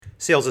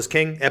Sales is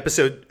King,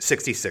 episode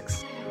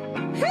 66.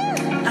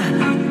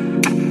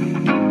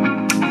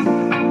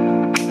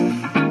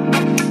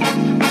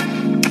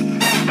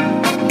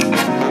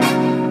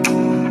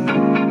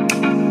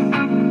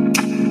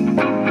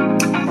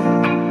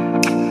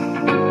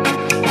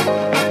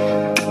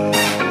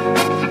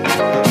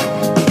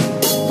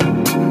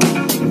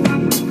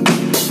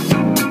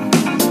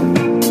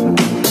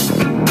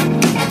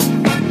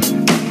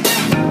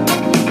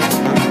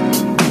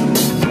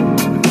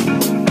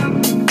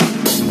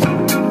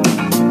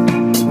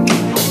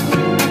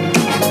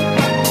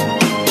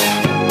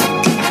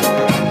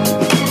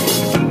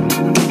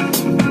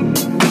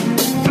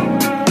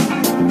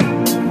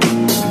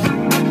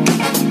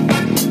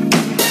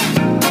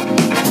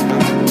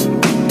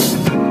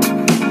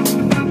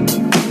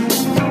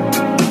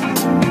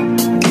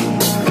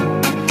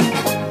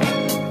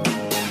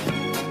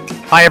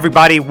 Hi,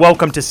 everybody.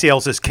 Welcome to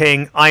Sales is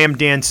King. I am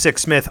Dan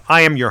Sixsmith.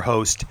 I am your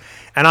host,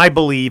 and I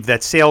believe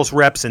that sales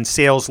reps and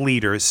sales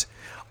leaders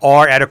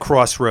are at a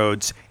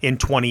crossroads in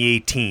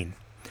 2018.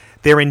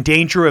 They're in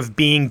danger of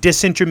being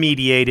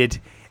disintermediated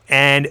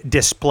and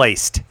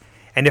displaced.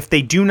 And if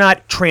they do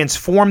not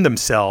transform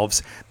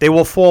themselves, they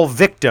will fall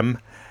victim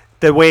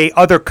the way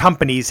other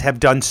companies have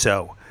done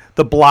so.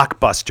 The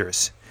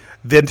blockbusters,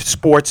 the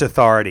sports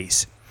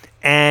authorities,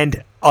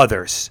 and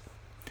others.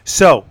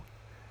 So,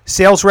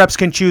 sales reps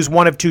can choose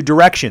one of two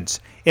directions.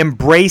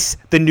 Embrace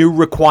the new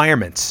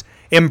requirements.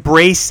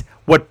 Embrace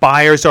what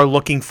buyers are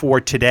looking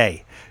for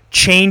today.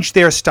 Change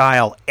their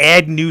style,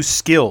 add new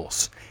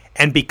skills,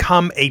 and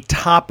become a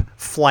top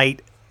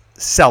flight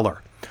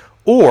seller.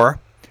 Or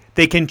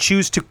they can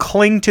choose to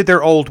cling to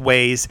their old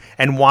ways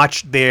and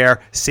watch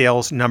their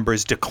sales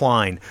numbers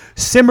decline.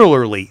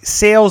 Similarly,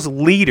 sales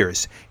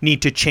leaders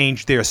need to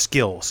change their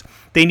skills.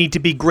 They need to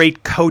be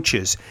great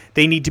coaches.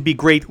 They need to be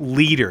great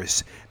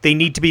leaders. They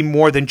need to be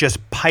more than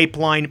just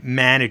pipeline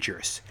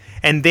managers.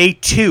 And they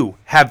too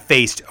have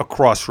faced a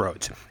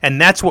crossroads.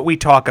 And that's what we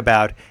talk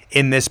about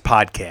in this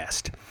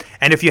podcast.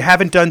 And if you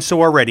haven't done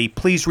so already,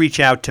 please reach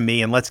out to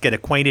me and let's get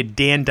acquainted,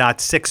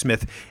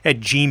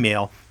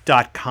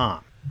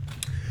 dan.sixsmith@gmail.com.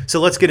 So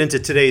let's get into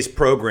today's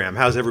program.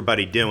 How's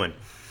everybody doing?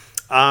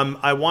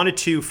 I wanted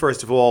to,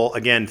 first of all,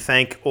 again,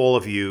 thank all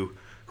of you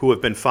who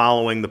have been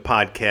following the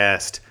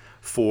podcast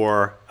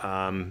for,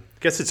 I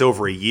guess it's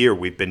over a year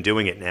we've been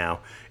doing it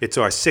now. It's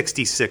our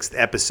 66th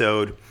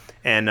episode,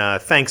 and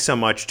thanks so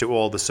much to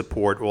all the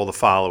support, all the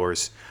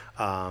followers,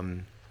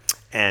 and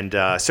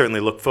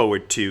certainly look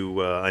forward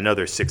to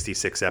another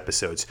 66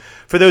 episodes.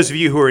 For those of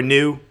you who are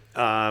new,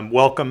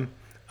 welcome.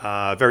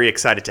 Very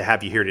excited to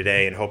have you here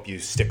today and hope you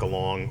stick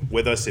along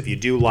with us. If you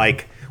do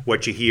like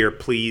what you hear,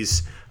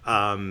 please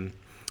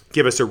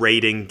give us a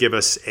rating, give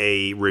us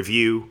a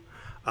review,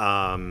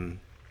 and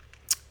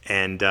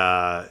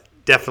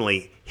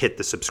definitely hit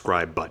the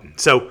subscribe button.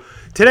 So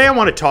today I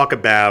want to talk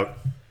about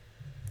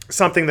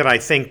something that I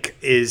think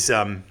is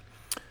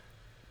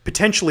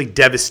potentially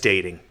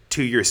devastating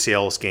to your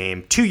sales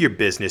game, to your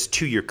business,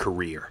 to your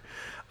career.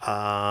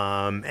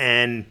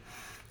 And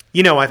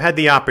you know, I've had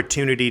the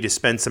opportunity to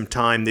spend some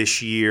time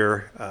this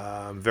year,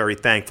 I'm very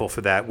thankful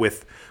for that,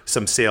 with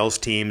some sales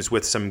teams,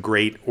 with some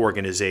great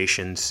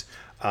organizations.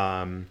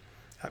 I've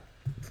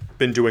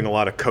been doing a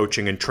lot of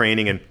coaching and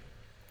training and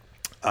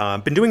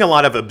been doing a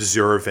lot of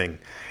observing.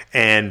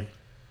 And,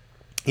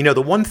 you know,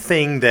 the one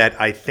thing that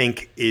I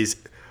think is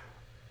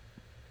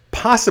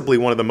possibly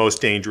one of the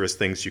most dangerous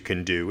things you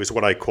can do is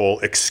what I call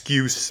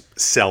excuse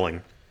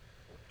selling.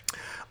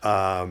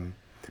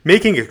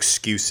 Making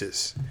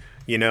excuses.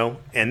 You know,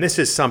 and this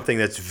is something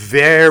that's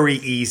very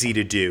easy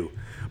to do,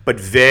 but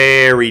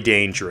very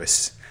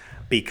dangerous,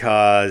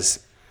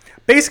 because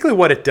basically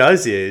what it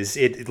does is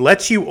it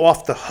lets you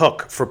off the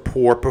hook for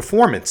poor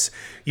performance.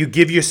 You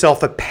give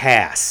yourself a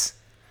pass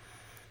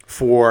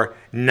for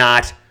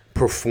not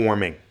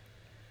performing.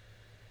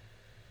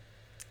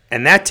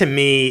 And that to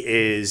me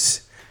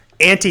is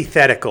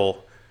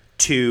antithetical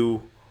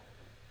to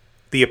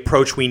the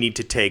approach we need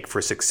to take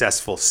for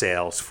successful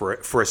sales,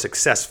 for a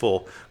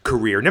successful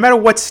career, no matter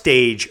what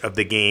stage of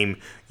the game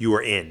you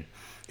are in.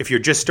 If you're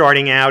just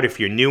starting out, if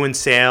you're new in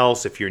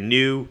sales, if you're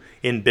new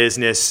in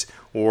business,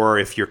 or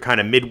if you're kind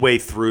of midway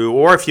through,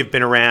 or if you've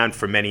been around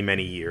for many,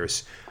 many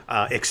years,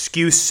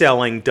 excuse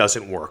selling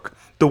doesn't work.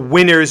 The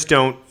winners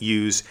don't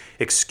use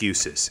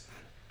excuses.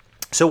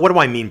 So what do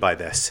I mean by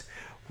this?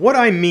 What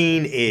I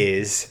mean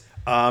is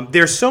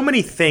there's so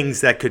many things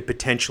that could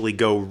potentially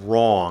go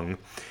wrong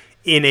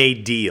in a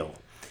deal,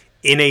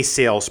 in a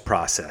sales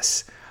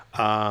process.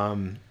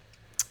 And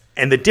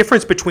the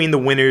difference between the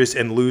winners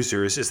and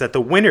losers is that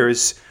the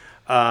winners,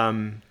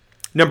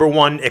 number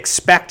one,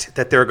 expect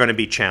that there are going to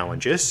be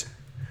challenges.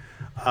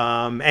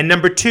 And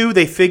number two,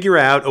 they figure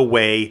out a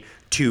way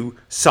to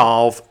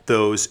solve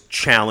those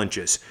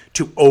challenges,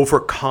 to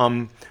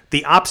overcome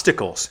the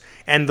obstacles.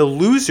 And the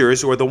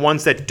losers, or the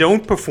ones that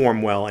don't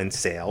perform well in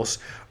sales,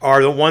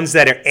 are the ones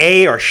that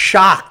are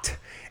shocked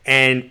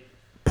and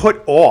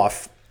put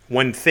off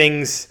when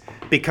things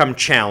become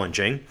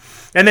challenging.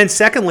 And then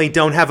secondly,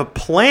 don't have a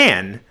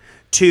plan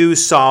to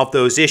solve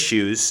those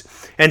issues,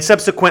 and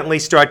subsequently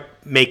start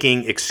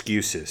making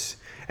excuses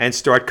and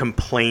start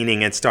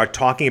complaining and start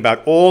talking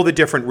about all the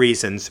different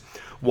reasons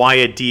why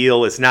a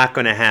deal is not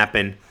going to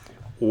happen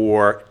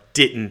or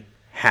didn't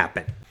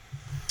happen.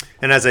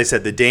 And as I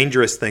said, the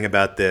dangerous thing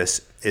about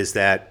this is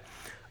that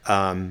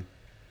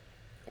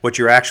what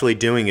you're actually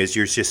doing is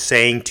you're just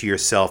saying to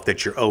yourself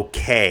that you're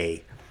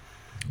okay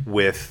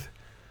with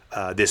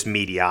this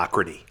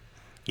mediocrity,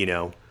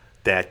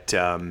 that,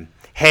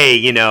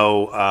 hey,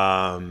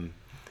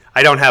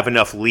 I don't have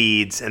enough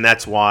leads and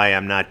that's why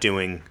I'm not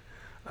doing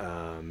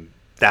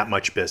that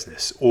much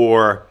business.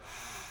 Or,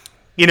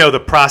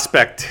 the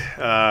prospect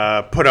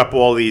put up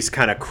all these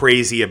kind of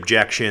crazy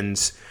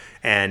objections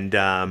and,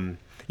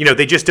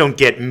 they just don't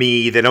get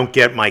me, they don't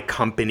get my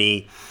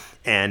company,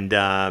 and,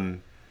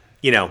 I'm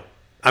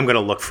going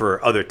to look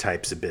for other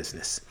types of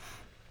business.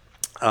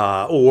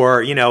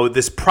 Or,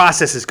 this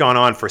process has gone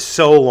on for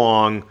so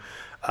long,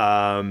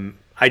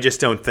 I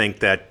just don't think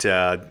that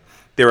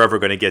they're ever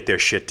going to get their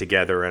shit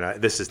together, and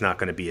this is not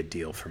going to be a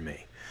deal for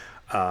me.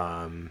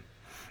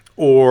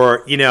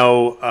 Or,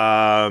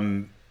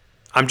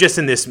 I'm just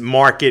in this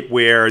market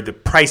where the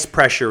price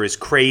pressure is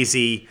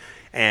crazy,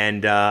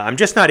 and I'm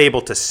just not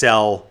able to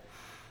sell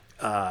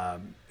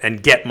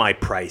and get my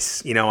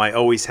price. I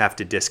always have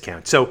to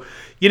discount. So,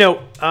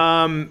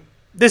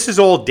 this is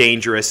all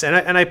dangerous,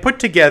 and I put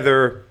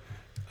together,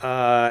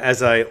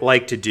 as I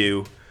like to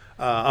do,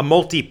 a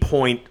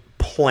multi-point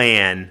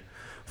plan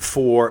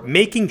for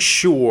making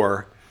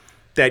sure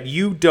that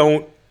you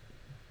don't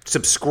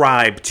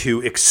subscribe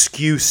to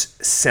excuse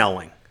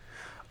selling.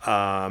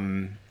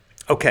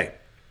 Okay.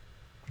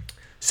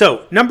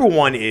 So number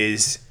one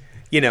is,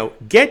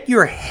 get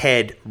your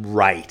head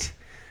right.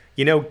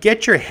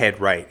 Get your head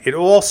right. It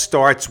all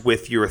starts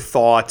with your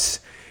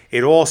thoughts.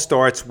 It all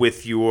starts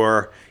with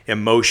your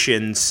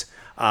emotions.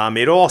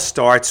 It all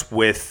starts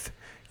with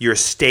your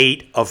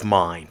state of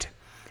mind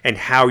and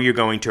how you're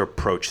going to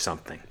approach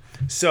something.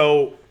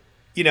 So,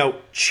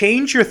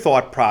 change your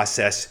thought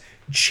process,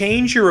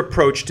 change your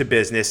approach to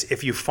business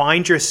if you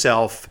find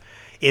yourself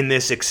in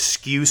this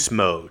excuse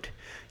mode.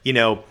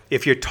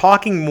 If you're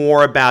talking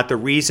more about the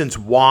reasons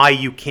why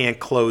you can't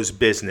close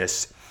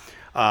business,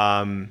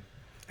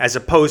 as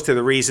opposed to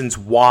the reasons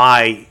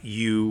why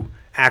you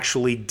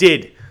actually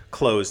did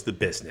close the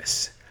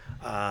business.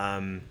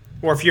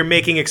 Or if you're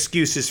making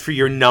excuses for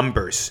your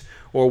numbers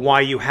or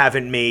why you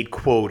haven't made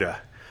quota,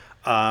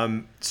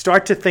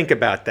 start to think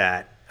about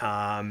that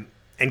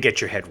and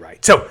get your head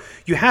right. So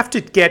you have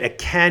to get a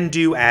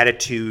can-do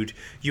attitude.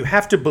 You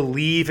have to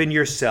believe in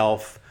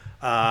yourself,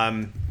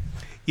 and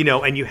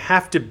you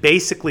have to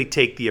basically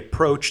take the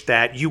approach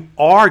that you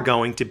are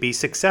going to be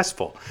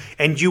successful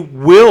and you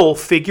will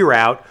figure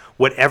out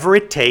whatever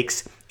it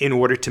takes in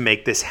order to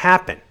make this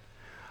happen.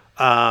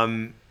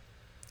 That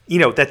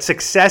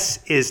success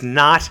is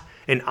not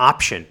an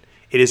option.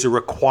 It is a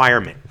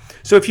requirement.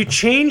 So if you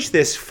change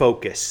this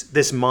focus,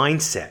 this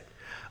mindset,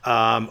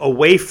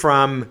 away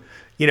from,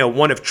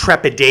 one of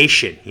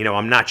trepidation,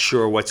 I'm not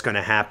sure what's going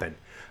to happen,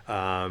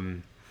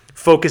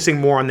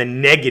 focusing more on the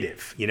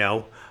negative,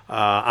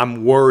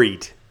 I'm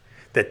worried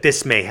that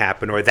this may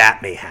happen or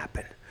that may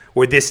happen,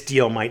 or this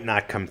deal might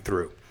not come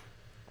through.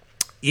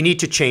 You need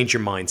to change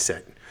your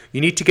mindset.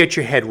 You need to get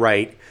your head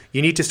right.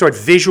 You need to start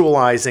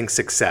visualizing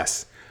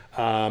success.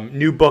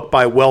 New book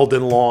by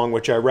Weldon Long,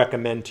 which I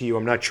recommend to you.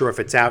 I'm not sure if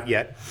it's out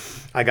yet.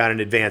 I got an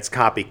advanced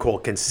copy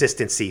called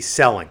Consistency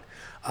Selling.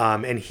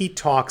 And he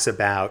talks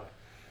about,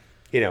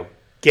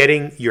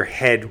 getting your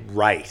head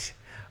right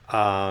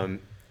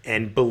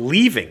and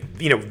believing,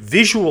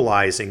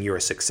 visualizing your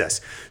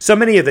success. So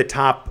many of the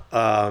top,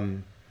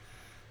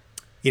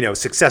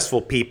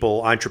 successful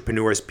people,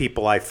 entrepreneurs,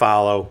 people I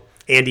follow,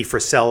 Andy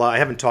Frisella, I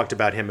haven't talked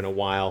about him in a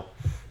while.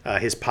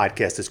 His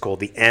podcast is called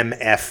the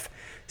MF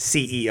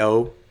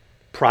CEO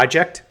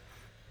Project.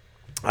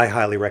 I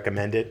highly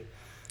recommend it.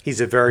 He's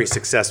a very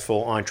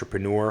successful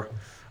entrepreneur.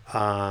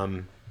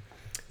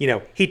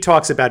 He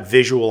talks about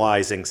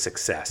visualizing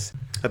success,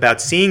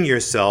 about seeing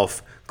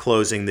yourself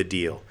closing the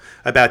deal,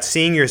 about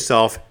seeing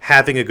yourself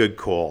having a good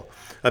call,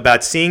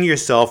 about seeing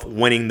yourself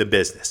winning the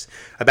business,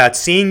 about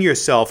seeing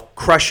yourself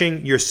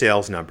crushing your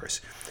sales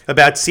numbers,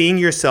 about seeing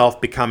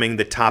yourself becoming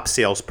the top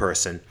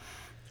salesperson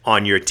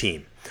on your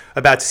team,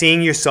 about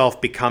seeing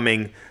yourself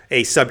becoming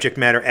a subject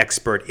matter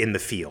expert in the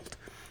field,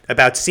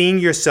 about seeing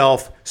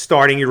yourself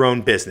starting your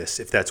own business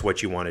if that's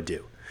what you want to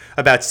do,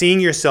 about seeing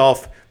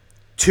yourself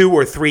 2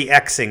 or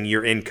 3xing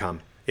your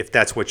income if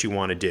that's what you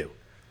want to do.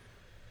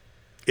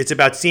 It's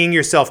about seeing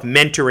yourself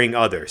mentoring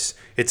others.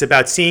 It's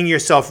about seeing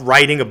yourself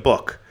writing a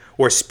book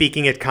or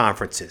speaking at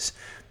conferences.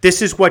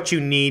 This is what you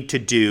need to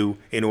do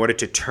in order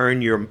to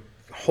turn your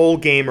whole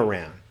game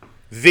around.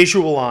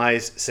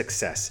 Visualize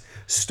success.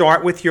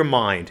 Start with your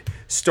mind.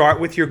 Start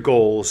with your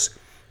goals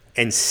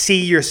and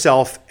see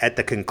yourself at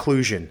the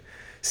conclusion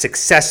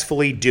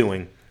successfully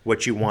doing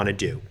what you want to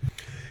do.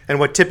 And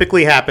what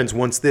typically happens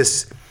once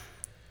this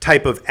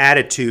type of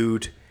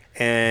attitude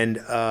and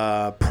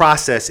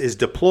process is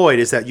deployed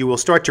is that you will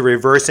start to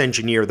reverse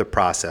engineer the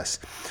process.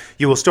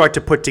 You will start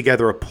to put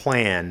together a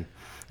plan.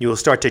 You will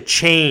start to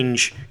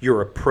change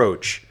your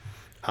approach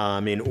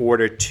in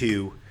order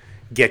to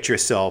get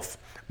yourself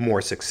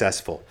more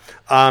successful.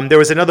 There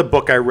was another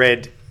book I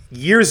read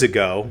years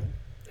ago,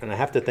 and I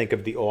have to think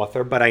of the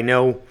author, but I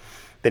know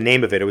the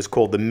name of it. It was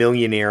called The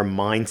Millionaire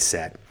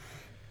Mindset.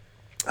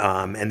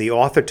 And the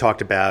author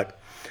talked about,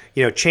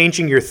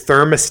 changing your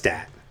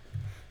thermostat,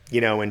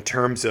 in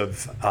terms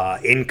of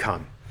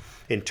income,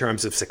 in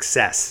terms of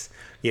success,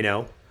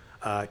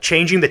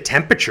 changing the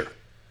temperature.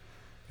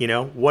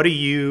 What are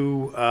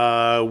you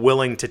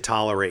willing to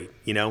tolerate?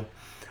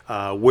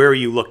 Where are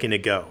you looking to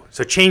go?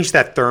 So change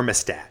that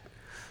thermostat,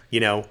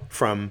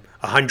 from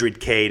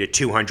 100K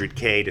to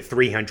 200K to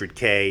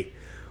 300K,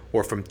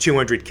 or from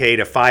 200K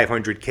to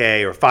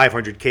 500K or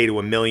 500K to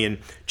a million.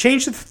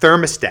 Change the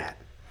thermostat.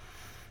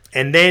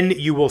 And then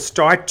you will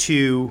start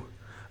to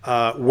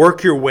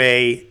work your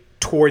way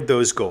toward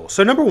those goals.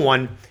 So number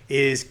one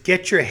is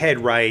get your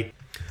head right.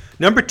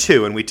 Number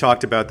two, and we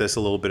talked about this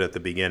a little bit at the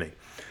beginning.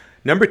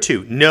 Number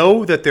two,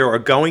 know that there are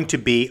going to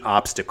be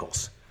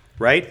obstacles,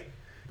 right?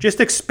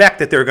 Just expect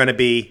that there are going to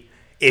be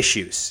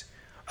issues.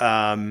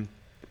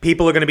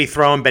 People are going to be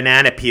throwing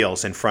banana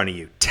peels in front of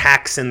you,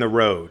 tacks in the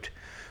road.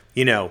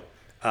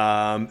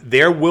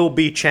 There will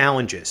be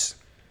challenges.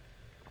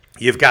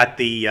 You've got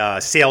the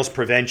sales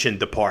prevention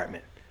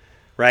department,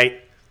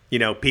 right?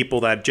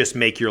 People that just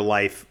make your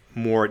life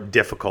more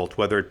difficult,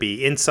 whether it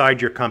be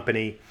inside your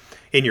company,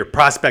 in your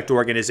prospect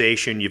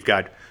organization. You've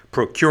got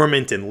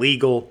procurement and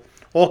legal,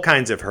 all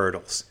kinds of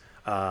hurdles.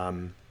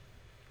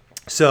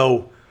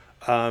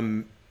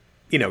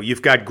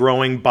 You've got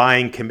growing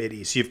buying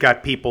committees. You've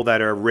got people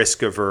that are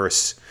risk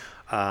averse.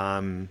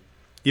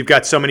 You've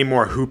got so many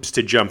more hoops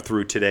to jump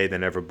through today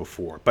than ever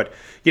before. But,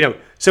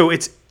 so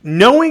it's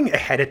knowing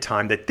ahead of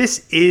time that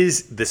this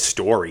is the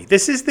story.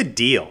 This is the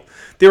deal.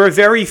 There are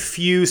very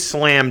few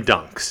slam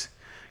dunks.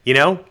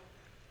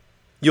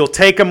 You'll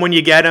take them when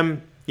you get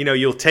them.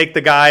 You'll take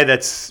the guy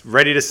that's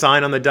ready to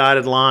sign on the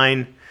dotted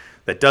line,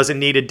 that doesn't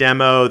need a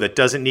demo, that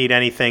doesn't need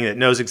anything, that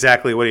knows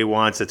exactly what he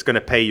wants, that's going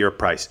to pay your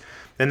price.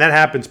 And that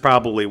happens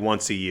probably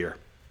once a year.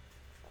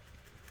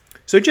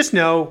 So just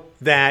know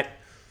that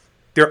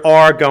there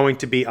are going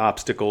to be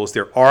obstacles.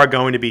 There are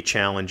going to be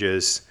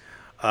challenges.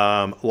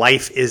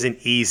 Life isn't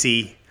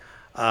easy.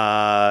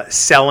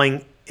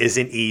 Selling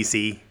isn't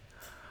easy.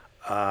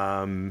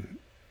 And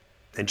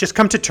just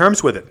come to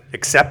terms with it.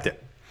 Accept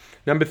it.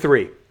 Number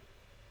three,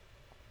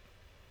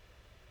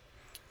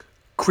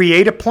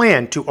 create a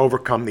plan to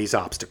overcome these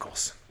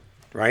obstacles,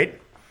 right?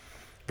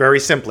 Very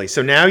simply.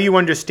 So now you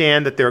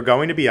understand that there are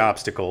going to be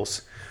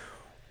obstacles.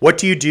 What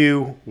do you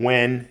do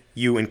when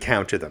you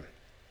encounter them?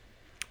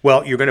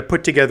 Well, you're going to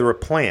put together a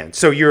plan.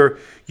 So your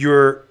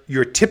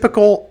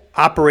typical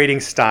operating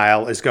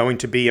style is going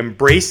to be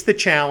embrace the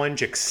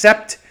challenge,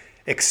 expect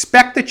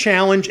the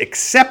challenge,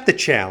 accept the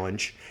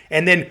challenge,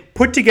 and then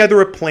put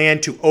together a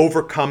plan to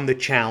overcome the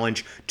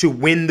challenge, to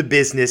win the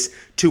business,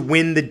 to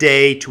win the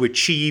day, to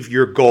achieve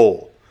your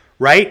goal,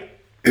 right?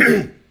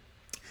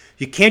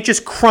 You can't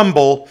just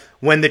crumble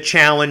when the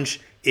challenge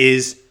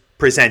is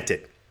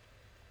presented.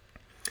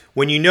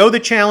 When you know the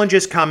challenge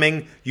is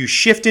coming, you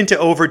shift into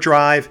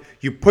overdrive,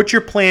 you put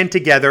your plan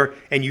together,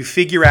 and you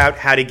figure out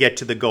how to get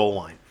to the goal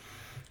line.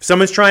 If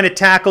someone's trying to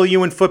tackle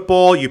you in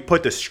football, you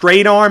put the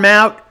straight arm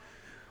out,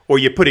 or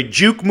you put a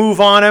juke move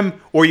on him,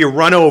 or you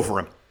run over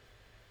him.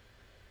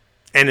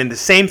 And then the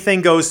same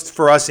thing goes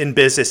for us in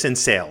business and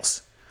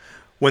sales.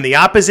 When the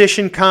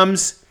opposition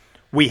comes,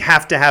 we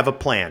have to have a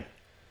plan.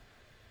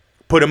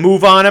 Put a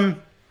move on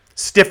him,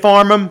 stiff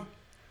arm him,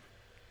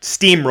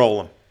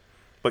 steamroll him.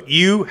 But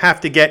you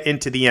have to get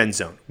into the end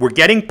zone. We're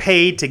getting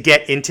paid to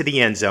get into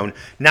the end zone,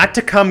 not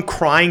to come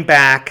crying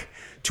back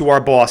to our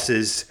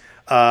bosses,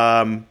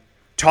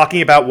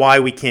 talking about why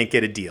we can't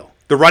get a deal.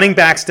 The running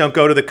backs don't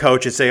go to the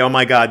coach and say, oh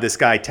my God, this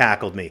guy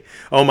tackled me.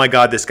 Oh my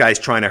God, this guy's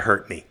trying to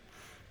hurt me.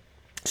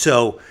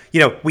 So,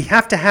 we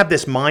have to have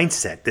this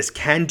mindset, this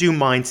can-do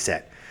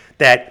mindset,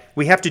 that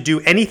we have to do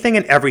anything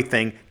and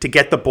everything to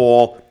get the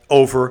ball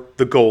over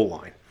the goal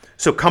line.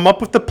 So come up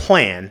with the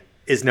plan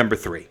is number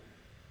three.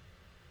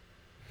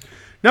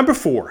 Number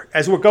four,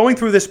 as we're going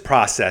through this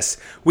process,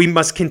 we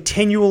must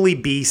continually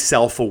be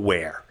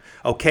self-aware,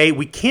 okay?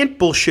 We can't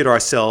bullshit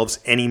ourselves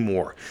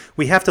anymore.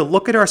 We have to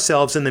look at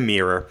ourselves in the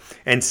mirror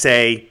and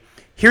say,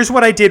 here's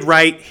what I did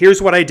right,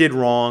 here's what I did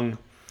wrong,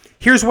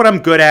 here's what I'm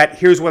good at,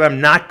 here's what I'm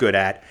not good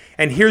at,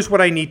 and here's what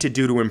I need to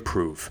do to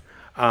improve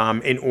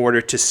in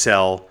order to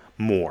sell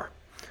more.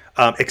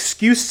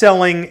 Excuse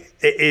selling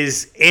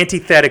is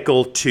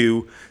antithetical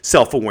to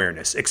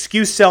self-awareness.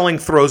 Excuse selling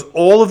throws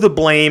all of the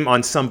blame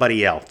on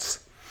somebody else.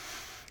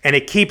 And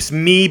it keeps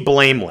me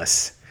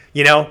blameless.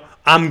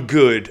 I'm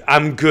good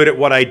at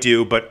what I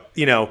do, but,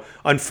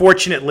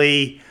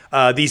 unfortunately,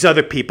 these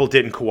other people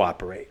didn't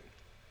cooperate.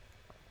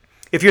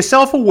 If you're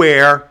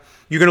self-aware,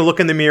 you're going to look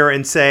in the mirror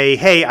and say,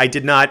 hey, I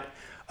did not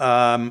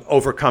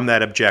overcome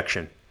that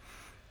objection.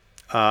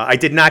 I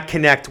did not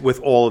connect with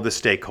all of the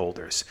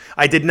stakeholders.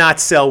 I did not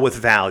sell with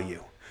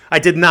value. I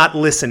did not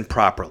listen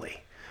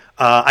properly.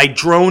 I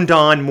droned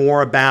on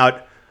more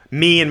about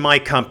me and my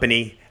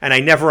company, and I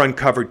never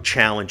uncovered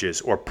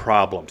challenges or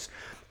problems.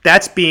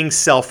 That's being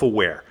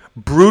self-aware,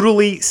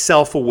 brutally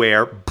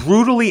self-aware,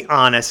 brutally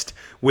honest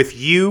with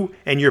you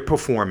and your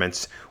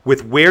performance,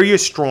 with where you're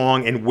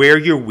strong and where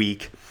you're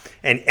weak,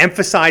 and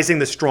emphasizing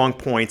the strong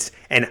points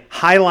and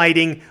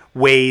highlighting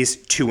ways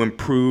to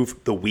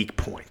improve the weak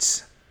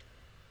points.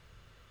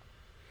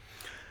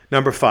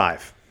 Number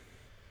 5,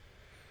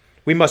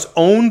 we must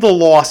own the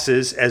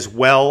losses as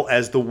well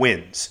as the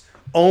wins.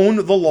 Own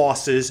the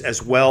losses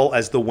as well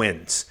as the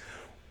wins.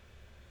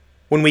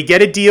 When we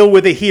get a deal,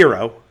 we're the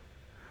hero,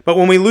 but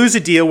when we lose a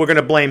deal, we're going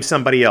to blame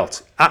somebody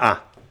else.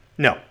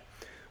 No.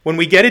 When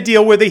we get a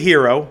deal, we're the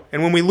hero,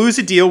 and when we lose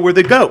a deal, we're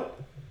the GOAT,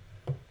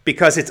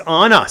 because it's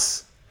on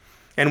us,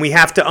 and we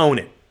have to own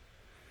it.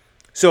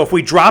 So if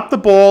we drop the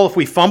ball, if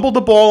we fumble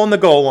the ball on the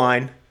goal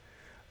line,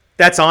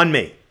 that's on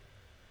me.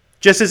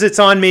 Just as it's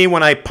on me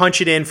when I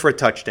punch it in for a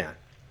touchdown.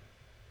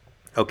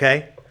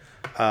 Okay?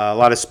 A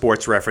lot of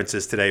sports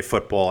references today.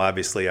 Football,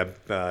 obviously.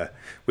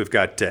 We've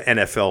got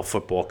NFL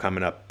football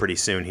coming up pretty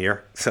soon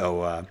here.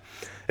 So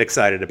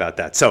excited about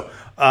that. So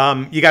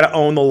you got to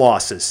own the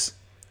losses.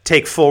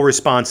 Take full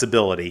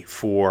responsibility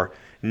for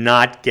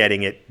not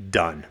getting it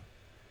done.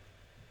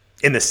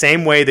 In the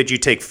same way that you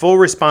take full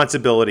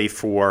responsibility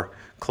for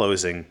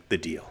closing the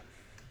deal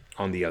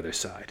on the other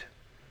side.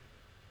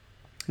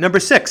 Number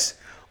 6.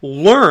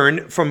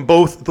 Learn from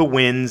both the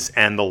wins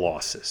and the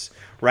losses,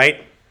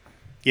 right?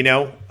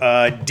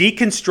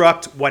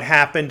 Deconstruct what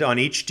happened on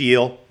each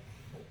deal,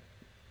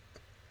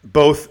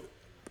 both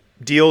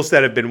deals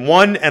that have been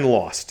won and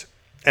lost,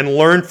 and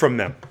learn from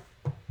them.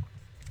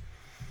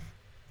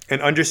 And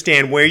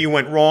understand where you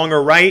went wrong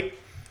or right,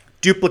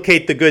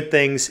 duplicate the good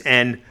things,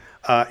 and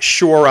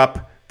shore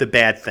up the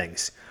bad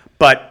things.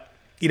 But,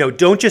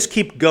 don't just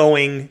keep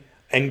going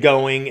and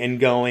going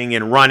and going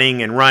and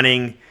running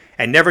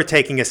and never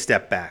taking a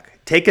step back.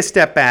 Take a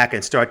step back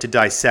and start to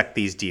dissect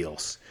these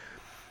deals.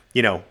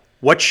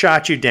 What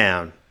shot you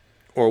down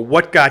or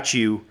what got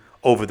you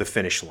over the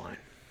finish line?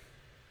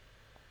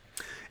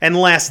 And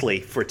lastly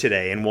for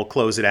today, and we'll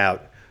close it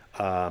out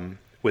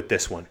with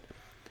this one,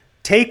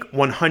 take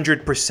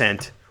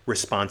 100%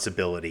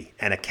 responsibility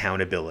and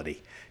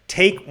accountability.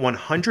 Take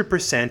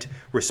 100%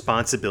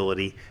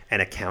 responsibility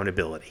and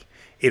accountability.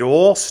 It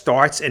all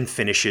starts and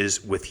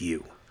finishes with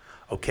you,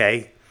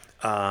 okay?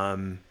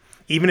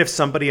 Even if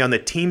somebody on the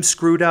team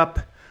screwed up,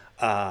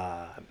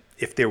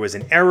 if there was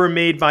an error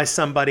made by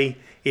somebody,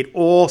 it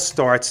all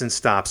starts and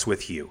stops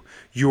with you.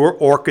 You're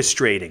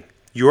orchestrating.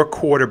 You're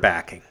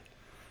quarterbacking.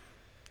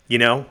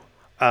 You're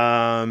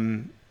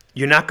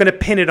not going to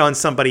pin it on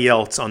somebody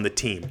else on the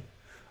team,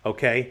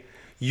 okay?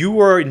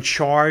 You are in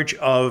charge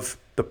of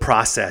the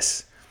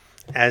process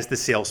as the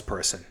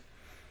salesperson.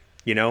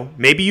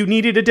 Maybe you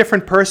needed a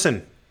different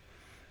person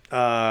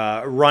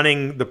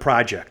running the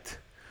project.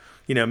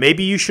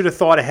 Maybe you should have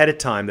thought ahead of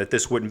time that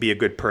this wouldn't be a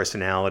good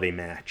personality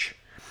match.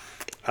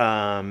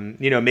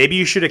 Maybe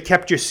you should have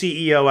kept your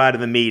CEO out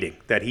of the meeting,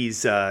 that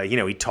he's,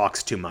 he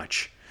talks too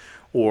much,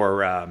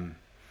 or,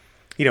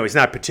 he's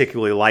not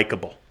particularly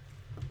likable,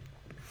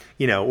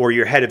 or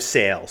your head of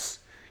sales.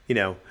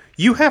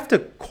 You have to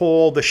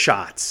call the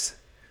shots.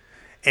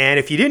 And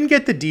if you didn't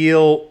get the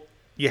deal,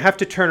 you have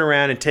to turn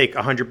around and take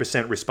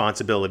 100%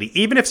 responsibility,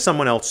 even if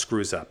someone else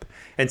screws up,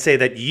 and say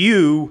that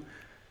you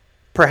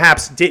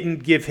perhaps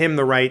didn't give him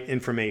the right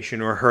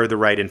information or her the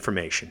right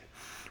information.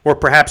 Or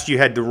perhaps you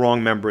had the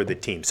wrong member of the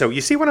team. So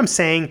you see what I'm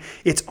saying?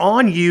 It's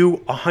on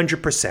you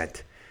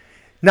 100%.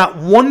 Not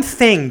one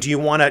thing do you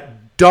want to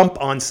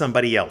dump on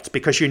somebody else,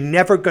 because you're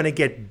never going to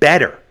get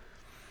better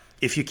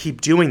if you keep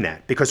doing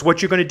that. Because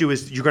what you're going to do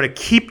is you're going to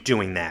keep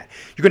doing that.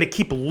 You're going to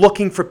keep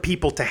looking for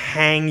people to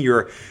hang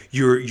your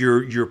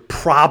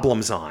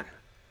problems on.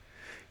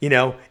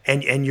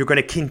 And you're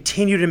going to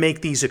continue to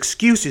make these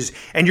excuses,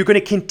 and you're going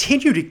to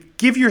continue to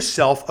give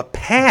yourself a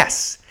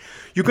pass.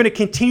 You're going to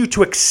continue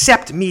to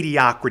accept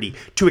mediocrity,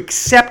 to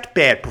accept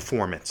bad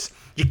performance.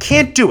 You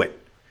can't do it.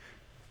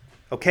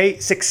 Okay?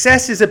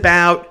 Success is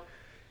about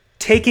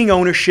taking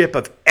ownership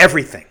of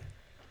everything.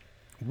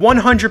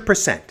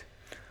 100%.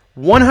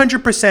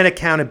 100%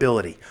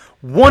 accountability.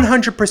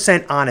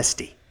 100%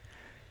 honesty.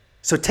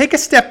 So take a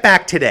step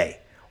back today.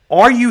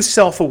 Are you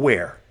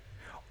self-aware?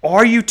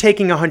 Are you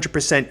taking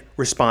 100%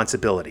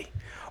 responsibility?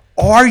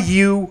 Are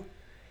you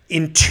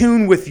in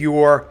tune with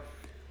your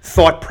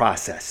thought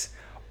process?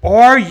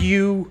 Are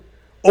you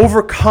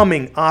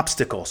overcoming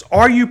obstacles?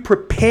 Are you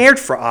prepared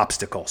for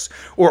obstacles?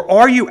 Or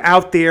are you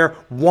out there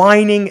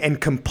whining and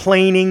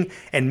complaining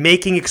and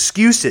making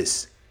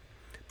excuses?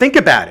 Think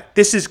about it.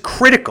 This is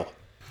critical.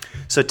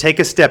 So take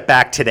a step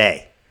back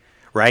today,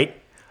 right?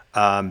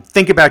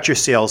 Think about your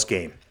sales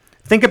game.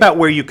 Think about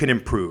where you can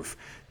improve.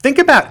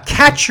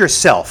 Catch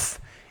yourself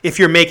if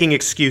you're making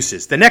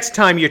excuses. The next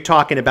time you're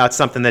talking about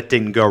something that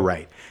didn't go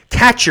right,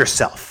 catch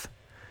yourself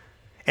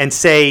and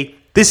say,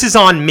 this is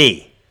on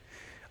me.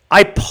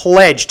 I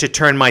pledge to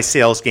turn my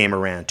sales game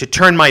around, to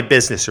turn my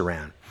business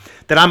around,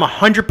 that I'm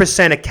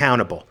 100%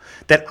 accountable,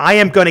 that I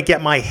am going to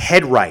get my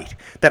head right,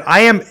 that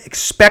I am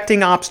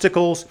expecting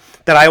obstacles,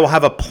 that I will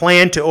have a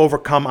plan to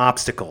overcome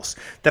obstacles,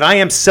 that I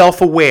am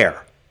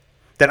self-aware,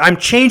 that I'm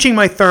changing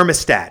my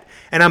thermostat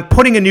and I'm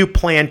putting a new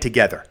plan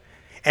together,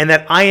 and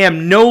that I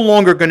am no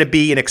longer going to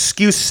be an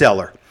excuse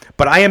seller,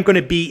 but I am going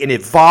to be an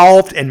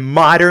evolved and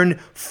modern,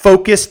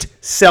 focused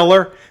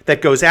seller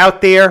that goes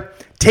out there,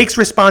 takes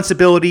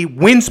responsibility,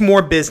 wins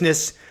more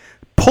business,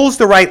 pulls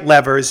the right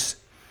levers,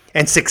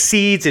 and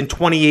succeeds in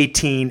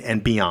 2018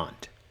 and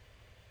beyond.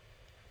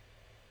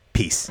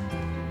 Peace.